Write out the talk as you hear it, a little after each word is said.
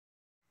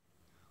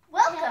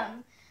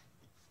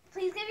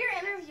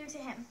you to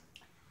him.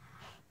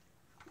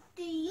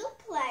 Do you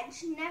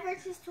pledge never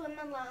to swim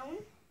alone?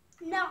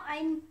 No,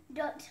 I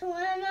don't swim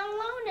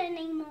alone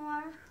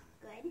anymore.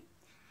 Good.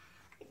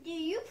 Do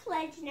you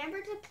pledge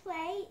never to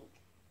play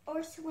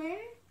or swim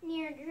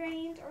near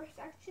drains or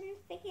suction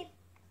fittings?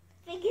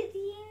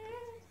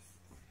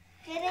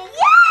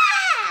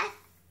 Yes!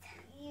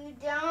 You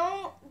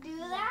don't do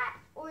that,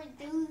 or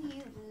do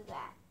you do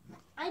that?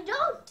 I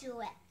don't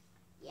do it.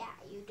 Yeah,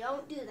 you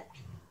don't do that.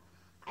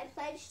 I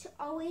pledge to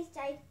always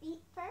dive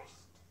feet first.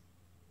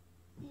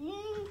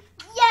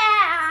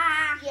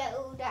 Yeah!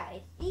 You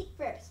dive feet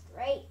first,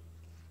 right?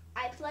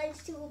 I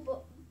pledge to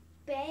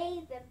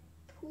obey the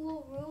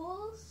pool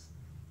rules.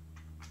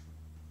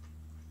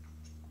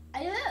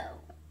 I do.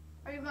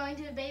 Are you going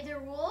to obey the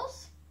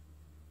rules?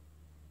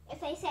 If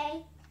they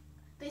say,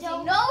 They say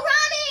Don't- no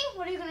running.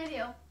 What are you going to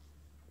do?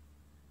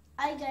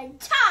 I can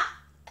top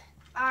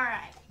All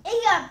right. in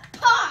a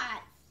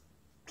pot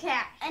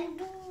Cat. and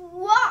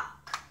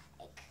walk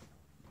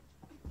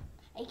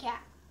like a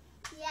cat.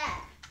 yeah.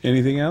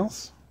 Anything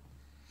else?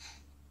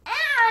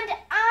 And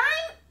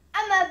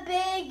I'm a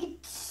big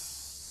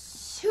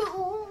swimmer.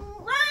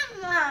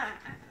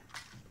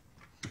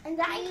 And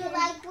Do I you can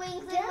like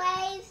wings and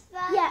waves?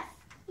 Buzz? Yes.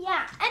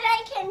 Yeah. And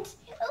I can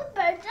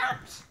bird up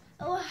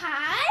so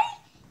high.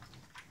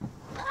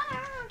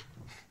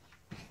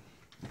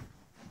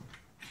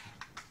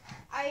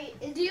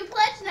 Do you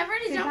pledge never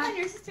to jump on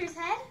your sister's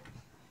head?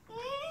 No,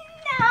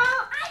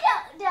 I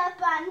don't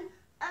dump on.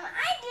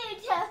 I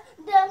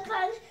do dump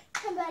on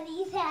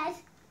somebody's head.